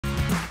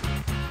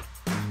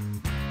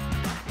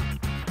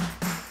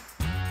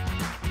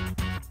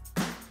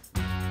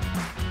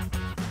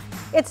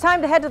It's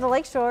time to head to the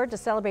Lakeshore to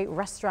celebrate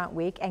Restaurant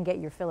Week and get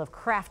your fill of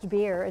craft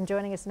beer. And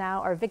joining us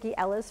now are Vicki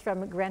Ellis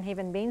from Grand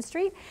Haven Main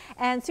Street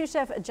and sous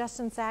chef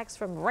Justin Sachs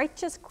from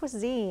Righteous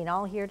Cuisine,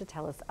 all here to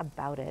tell us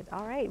about it.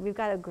 All right, we've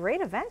got a great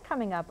event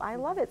coming up. I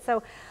love it.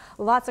 So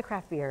lots of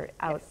craft beer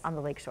out on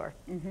the Lakeshore.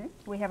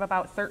 We have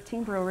about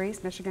 13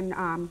 breweries,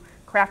 Michigan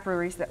craft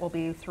breweries that will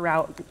be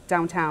throughout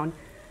downtown.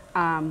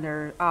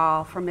 They're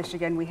all from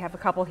Michigan. We have a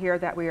couple here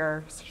that we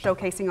are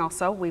showcasing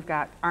also. We've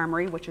got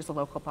Armory, which is a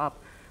local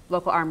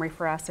armory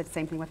for us. It's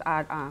same thing with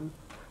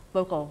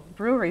local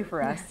brewery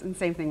for us, and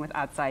same thing with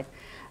Oddside.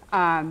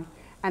 And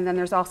then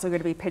there's also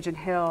going to be Pigeon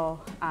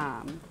Hill,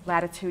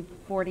 Latitude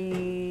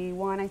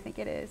 41, I think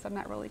it is. I'm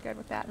not really good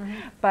with that.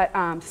 But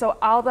so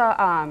all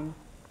the,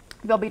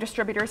 there'll be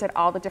distributors at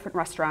all the different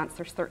restaurants.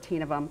 There's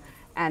 13 of them.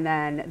 And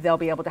then they'll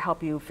be able to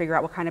help you figure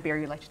out what kind of beer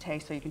you like to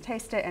taste so you can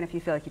taste it. And if you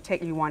feel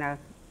like you want to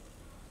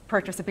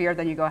purchase a beer,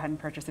 then you go ahead and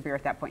purchase a beer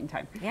at that point in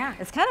time. Yeah,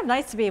 it's kind of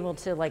nice to be able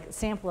to like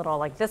sample it all,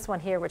 like this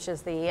one here, which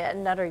is the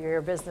Nutter Your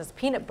Business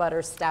Peanut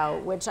Butter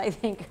Stout, which I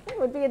think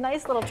would be a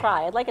nice little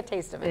try. I'd like a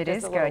taste of it. It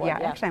is good, yeah.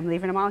 Actually, I'm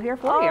leaving them all here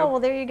for you. Oh,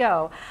 well, there you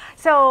go.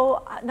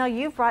 So now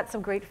you've brought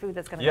some great food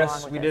that's going to go along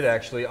with Yes, we this. did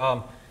actually.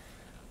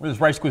 There's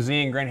Righteous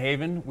Cuisine in Grand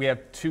Haven. We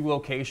have 2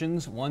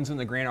 locations. One's in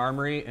the Grand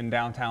Armory in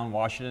downtown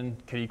Washington,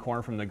 kitty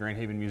corner from the Grand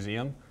Haven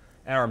Museum.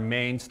 And our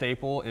main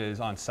staple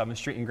is on 7th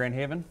Street in Grand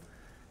Haven.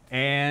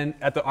 And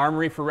at the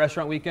Armory for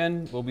Restaurant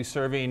Weekend, we'll be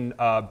serving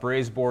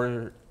braised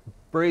board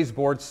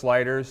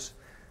sliders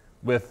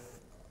with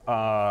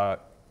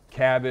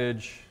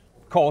cabbage,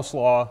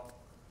 coleslaw,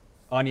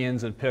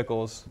 onions, and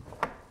pickles.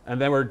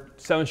 And then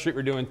 7th Street,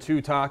 we're doing 2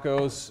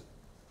 tacos,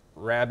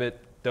 rabbit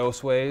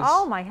doseways.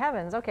 Oh my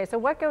heavens. Okay, so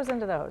what goes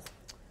into those?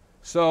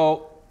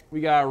 So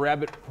we got a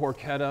rabbit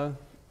porchetta.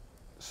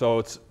 So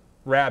it's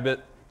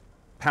rabbit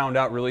pound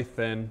out really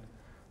thin,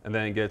 and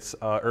then it gets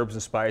herbs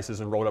and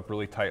spices and rolled up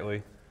really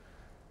tightly.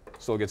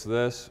 So it gets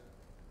this.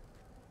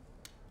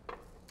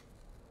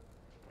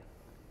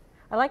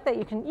 I like that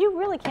you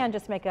really can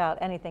just make out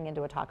anything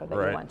into a taco that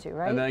you want to,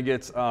 right? And then it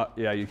gets,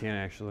 yeah, you can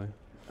actually.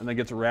 And then it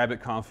gets a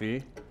rabbit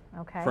confit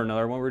for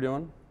another one we're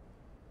doing.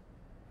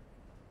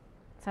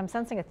 So I'm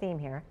sensing a theme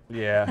here.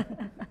 Yeah.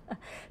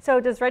 So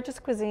does Righteous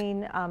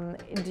Cuisine,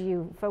 do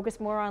you focus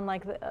more on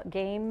like the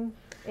game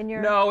in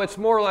your? No, it's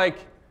more like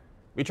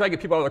we try to get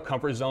people out of their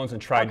comfort zones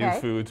and try new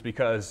foods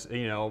because,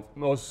 you know,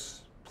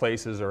 most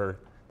places are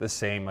the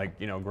same, like,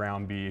 you know,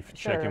 ground beef,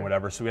 chicken,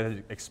 whatever. So we have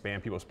to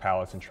expand people's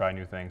palates and try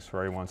new things for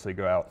everyone so they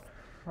go out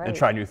and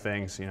try new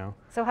things, you know.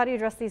 So how do you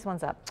dress these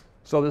ones up?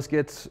 So this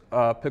gets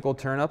pickled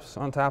turnips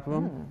on top of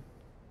them.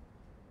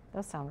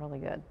 Those sound really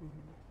good.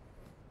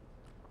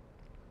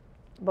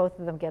 Both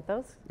of them get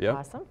those? Yep.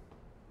 Awesome.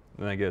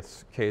 And then it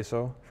gets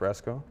queso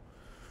fresco.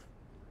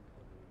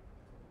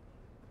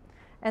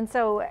 And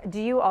so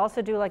do you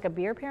also do like a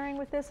beer pairing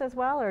with this as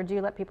well, or do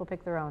you let people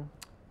pick their own?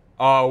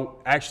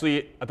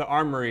 Actually, at the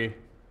Armory,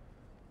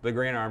 the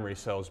Grand Armory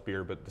sells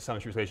beer, but the 7th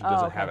Street Station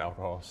doesn't have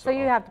alcohol. So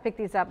you have to pick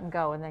these up and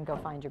go, and then go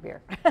find your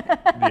beer.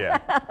 Yeah.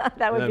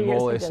 That would be your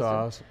suggestion.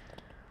 sauce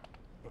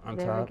on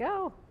top. There we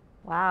go.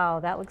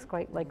 Wow, that looks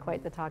quite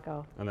the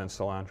taco. And then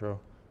cilantro.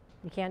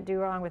 You can't do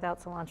wrong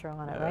without cilantro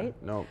on it, right?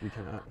 No, you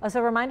cannot.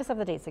 So remind us of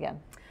the dates again.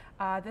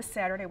 This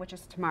Saturday, which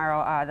is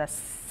tomorrow, the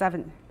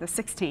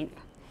 16th,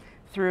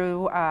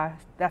 through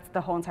that's the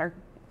whole entire.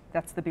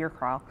 That's the beer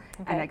crawl,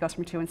 and it goes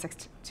from 2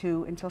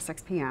 until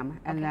 6 p.m.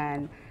 And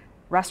then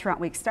Restaurant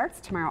Week starts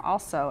tomorrow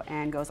also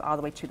and goes all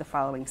the way to the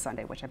following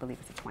Sunday, which I believe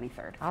is the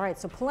 23rd. All right,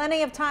 so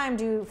plenty of time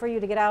for you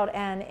to get out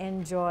and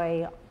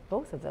enjoy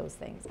both of those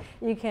things.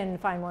 You can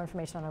find more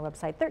information on our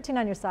website,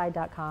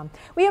 13onyourside.com.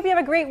 We hope you have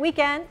a great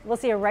weekend. We'll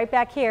see you right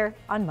back here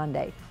on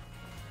Monday.